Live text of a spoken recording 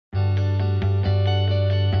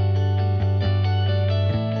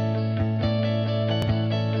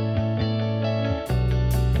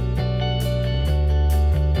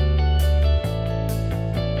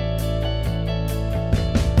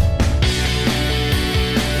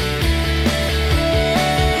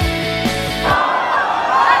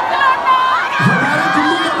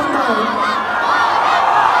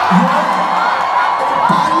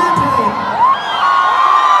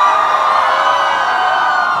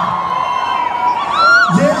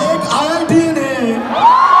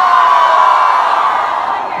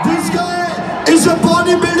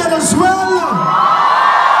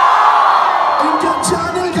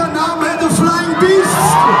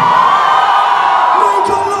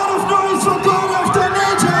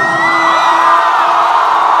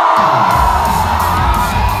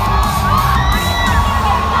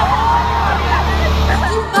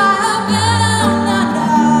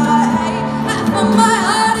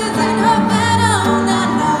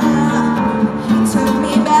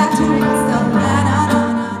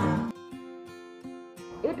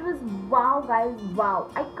wow,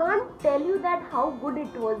 I can't tell you that how good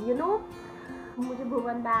it was, you know. मुझे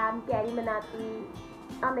भुवन ma'am, carry मनाती,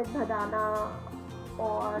 अमित भदाना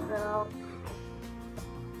और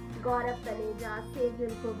गौरव तनेजा,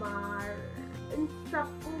 सेजल कुमार, इन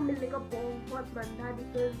सबको मिलने का बहुत मन था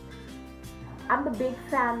because I am the big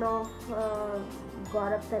fan of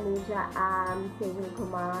Gaurav Taneja and Sejal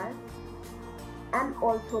Kumar and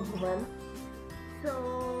also भुवन. सो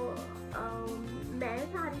मैं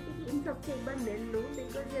चाह रही थी कि इन सबसे एक बार मिल लूँ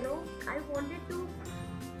because you know I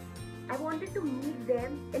wanted to meet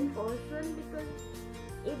them in person because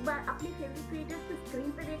एक बार अपने फेवरेट क्रिएटर्स को स्क्रीन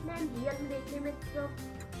पे देखना एंड रियल में देखने में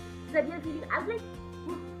surreal feeling. I was like,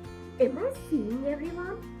 am I seeing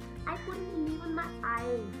everyone? I couldn't believe in my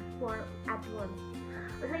eyes for at once.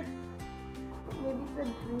 I was like, maybe it's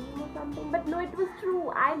a dream or something, but no, it was true.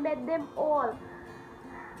 I met them all.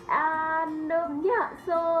 And yeah,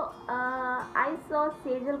 so I saw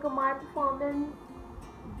Sejal Kumar performance,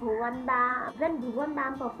 Bhuvan Bam. When Bhuvan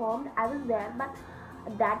Bam performed, I was there, but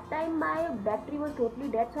at that time my battery was totally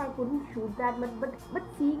dead, so I couldn't shoot that much. But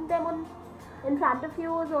seeing them in front of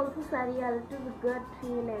you was also surreal. It was a good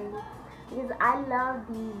feeling because I love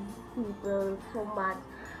these people so much.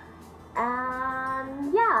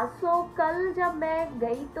 And yeah, so कल जब मैं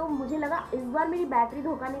गई तो मुझे लगा इस बार मेरी battery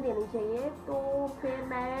धोखा नहीं देनी चाहिए, तो फिर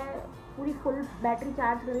मैं पूरी फुल बैटरी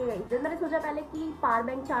चार्ज करके गई. फिर मैंने सोचा पहले कि पावर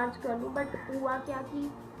बैंक चार्ज कर लूँ, बट हुआ क्या कि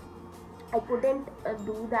I couldn't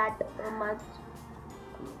do that much.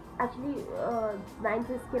 Actually 9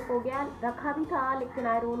 से skip हो गया, रखा भी था लेकिन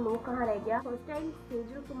I don't know कहाँ रह गया. First time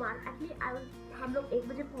Sejal Kumar, actually हम लोग 1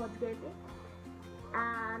 बजे पहुँच गए थे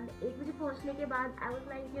and 1 बजे पहुँचने के बाद I was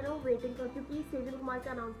like you know waiting for, क्योंकि सेजल कुमार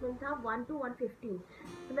का अनाउंसमेंट था 1 to 1:15.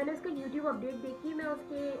 तो मैंने उसका YouTube अपडेट देखी, मैं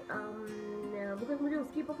उसके बिकॉज मुझे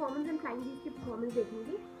उसकी परफॉर्मेंस एंड फ्लाइंग बीज की परफॉर्मेंस देखनी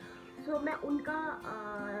थी. सो मैं उनका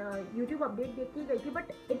YouTube अपडेट देख के गई थी, but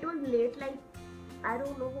it was late, like I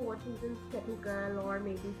don't know for what reason, technical और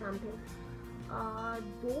मे बी समथिंग.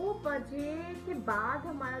 2 बजे के बाद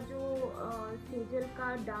हमारा जो सेजल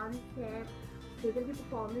का डांस है, सेजल की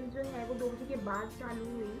परफॉर्मेंस जो है वो 2 बजे के बाद चालू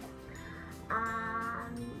हुई.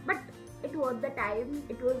 But it was the time,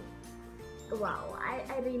 it was wow,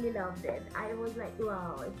 I really loved it. I was like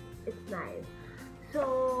wow, it's nice. So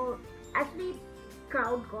actually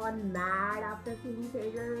crowd gone mad after seeing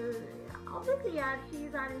Sejal. Obviously यार, she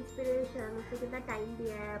is our inspiration. उसने कितना time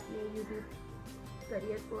दिया है अपने YouTube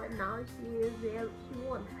career को, and now she is where she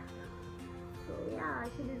wants. So yeah,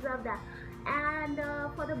 she deserves that. And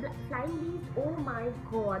for the flying beast, oh my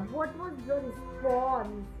God, what was the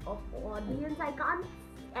response of audience? I can't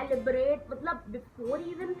elaborate. मतलब before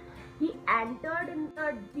even he entered,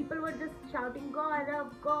 and people were just shouting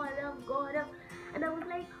Gaurav, Gaurav, Gaurav, and I was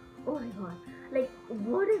like, oh my God, like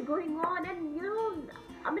what is going on? And you know,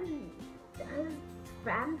 I mean, his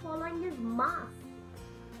fan following is mass.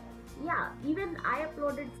 Yeah, even I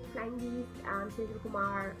uploaded Flying Beast and Sejal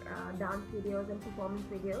Kumar dance videos and performance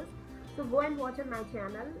videos, so go and watch on my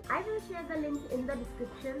channel. I will share the links in the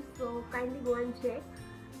description, so kindly go and check.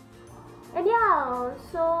 And yeah,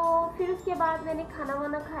 so फिर उसके बाद मैंने खाना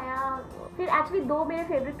वाना खाया. फिर actually 2 मेरे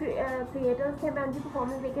favourite creators थे, मैं उनकी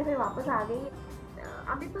परफॉर्मेंस देख के फिर वापस आ गई.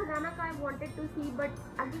 अमित भदाना का I wanted to C, but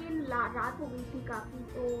again रात हो गई थी काफ़ी,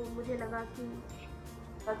 तो मुझे लगा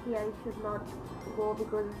कि I should not go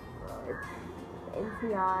because it's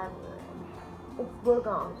NCR, it's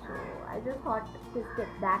Gurgaon, so I just thought to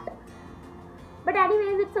skip that. But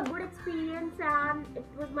anyways, it's a good experience and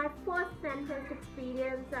it was my first Fanfest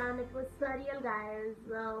experience and it was surreal,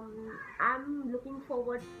 guys. I'm looking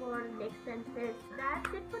forward for next Fanfest.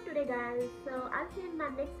 That's it for today, guys. So I'll see you in my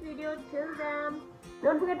next video. Till then,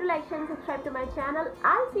 don't forget to like, share and subscribe to my channel.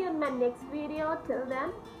 I'll see you in my next video. Till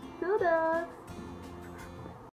then, toodles.